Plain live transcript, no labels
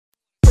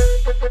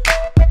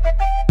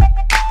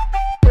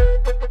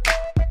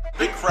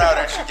Big crowd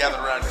actually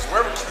gathered around because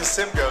wherever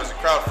Kassim goes, the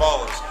crowd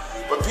follows.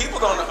 But people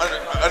don't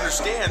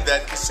understand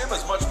that Kassim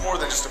is much more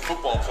than just a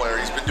football player.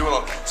 He's been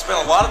spent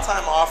a lot of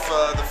time off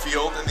the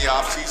field in the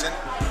off season,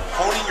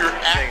 honing your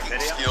acting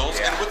skills.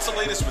 And what's the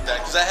latest with that?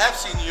 Because I have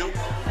seen you.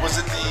 Was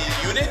it the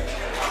unit?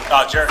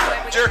 Jericho.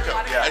 Jericho.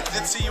 Yeah. I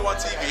did see you on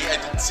TV. I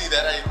didn't see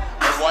that.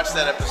 I watched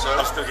that episode.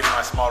 I'm still getting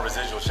my small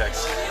residual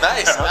checks.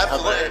 Nice,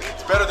 absolutely.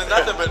 It's better than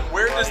nothing. But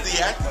where does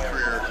the acting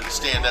career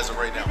stand as of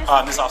right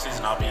now? This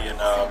offseason, I'll be in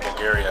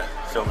Bulgaria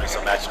filming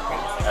some action.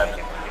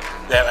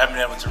 They haven't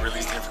been able to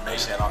release the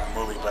information yet on the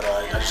movie, but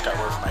I just got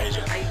word from my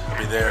agent. I'll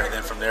be there, and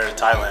then from there to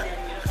Thailand.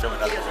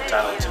 Filming another movie in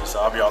Thailand too, so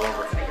I'll be all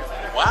over.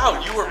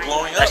 Wow, you were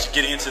blowing up. Actually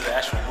getting into the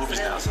actual movies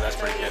now, so that's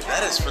pretty good.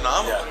 That is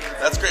phenomenal.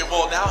 Yeah. That's great.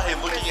 Well, now, hey,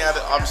 looking at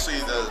it,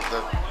 obviously the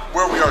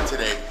where we are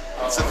today,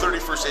 it's the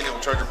 31st annual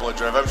Charger Blood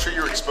Drive. I'm sure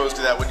you were exposed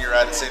to that when you were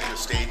at San Diego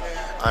State,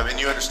 and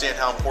you understand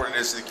how important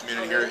it is to the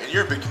community here. And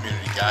you're a big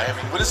community guy. I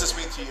mean, what does this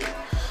mean to you?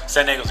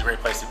 San Diego's a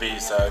great place to be.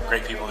 It's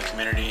great people in the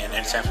community, and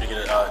anytime we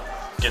get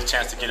a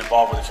chance to get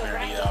involved with the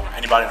community,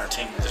 anybody on our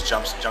team just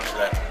jumps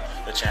for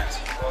the chance.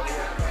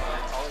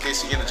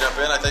 Casey, you gonna jump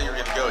in? I thought you were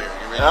gonna go here.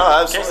 You ready? No,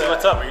 absolutely. Casey,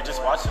 what's up? Are you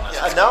just watching us?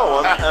 Yeah,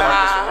 no,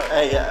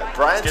 hey,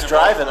 Brian's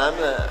driving. I'm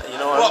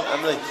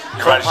the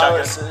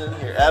co-pilot sitting in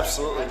here.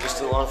 Absolutely, just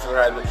along for the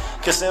ride. But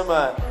Kassim,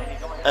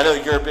 I know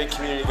you're a big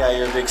community guy.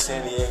 You're a big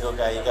San Diego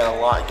guy. You got a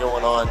lot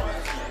going on.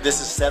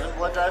 This is 7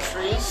 blood drives for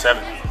you?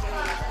 7.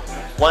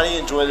 Why do you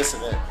enjoy this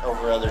event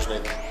over others,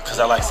 maybe? Because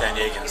I like San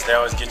Diegans. They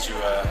always get you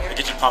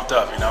pumped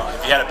up. You know,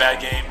 if you had a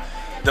bad game,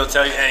 they'll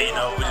tell you, hey,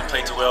 we didn't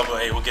play too well,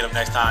 but hey, we'll get them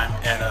next time.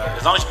 And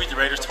as long as you beat the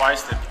Raiders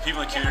twice, the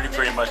people in the community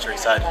pretty much are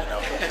excited,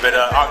 But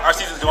our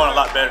season's going a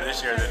lot better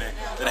this year than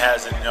it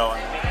has,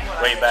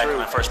 way back when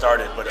I first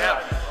started. But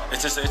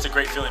it's a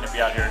great feeling to be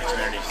out here in the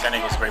community. San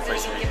Diego's a great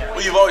place to be.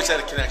 Well, you've always had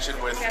a connection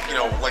with,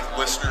 like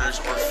listeners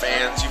or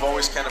fans. You've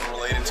always kind of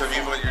related to them.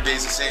 Even in your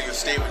days at San Diego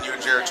State, when you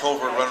and Jared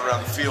Tolver run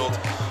around the field,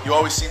 you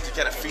always seem to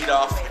kind of feed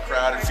off the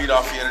crowd and feed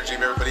off the energy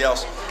of everybody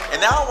else. And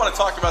now I want to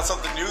talk about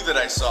something new that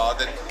I saw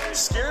that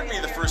scared me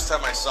the first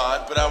time I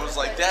saw it, but I was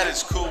like, that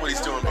is cool what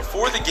he's doing.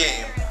 Before the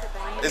game,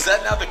 is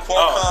that now the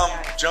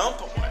Qualcomm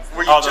jump?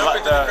 Where you jump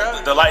into the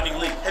crowd? The lightning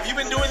leap. Have you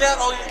been doing that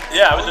all year?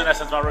 Yeah, I've been doing that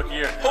since my rookie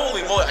year.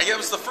 Holy moly. I guess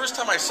it was the first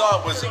time I saw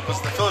it was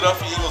the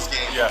Philadelphia Eagles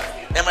game. Yeah.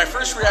 And my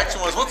first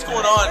reaction was, what's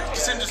going on?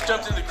 Kassim just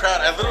jumped in the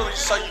crowd. I literally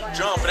just saw you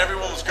jump and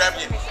everyone was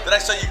grabbing you. Then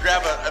I saw you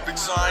grab a big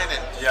sign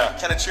and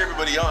kind of cheer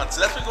everybody on.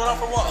 So that's been going on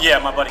for a while.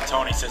 Yeah, my buddy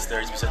Tony sits there.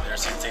 He's been sitting there,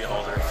 season ticket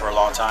holder for a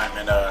long time.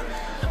 And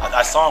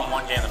I saw him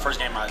one game, the first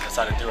game I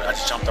decided to do it. I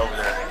just jumped over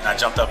there and I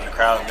jumped up in the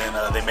crowd, and then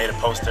they made a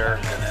poster,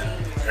 and then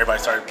everybody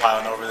started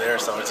piling over there,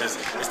 so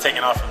it's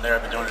taken off from there.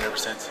 I've been doing it ever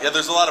since. Yeah,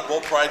 there's a lot of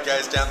Bull Pride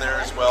guys down there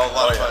as well, a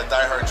lot of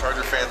diehard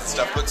Charger fans and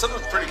stuff, but something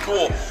pretty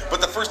cool.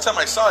 But the first time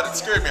I saw it, it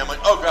scared me. I'm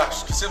like, oh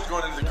gosh, Kassim's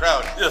going into the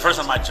crowd. Yeah, the first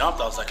time I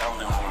jumped, I was like, I don't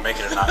know if I'm going to make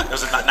it or not. It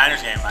was a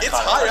Niners game. It's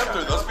high up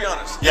there, let's be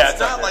honest. Yeah, it's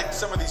not like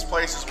some of these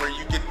places where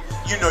you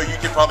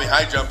could probably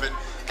high jump it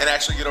and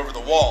actually get over the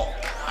wall.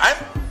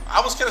 I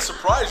was kind of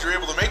surprised you were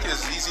able to make it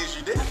as easy as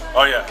you did.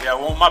 Oh, yeah.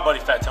 Well, my buddy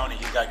Fat Tony,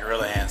 he's got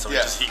gorilla hands, so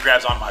he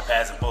grabs onto my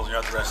pads and pulls me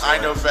out the rest of the way.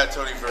 I know Fat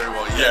Tony very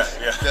well, yes.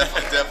 Yeah.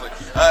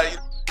 Definitely.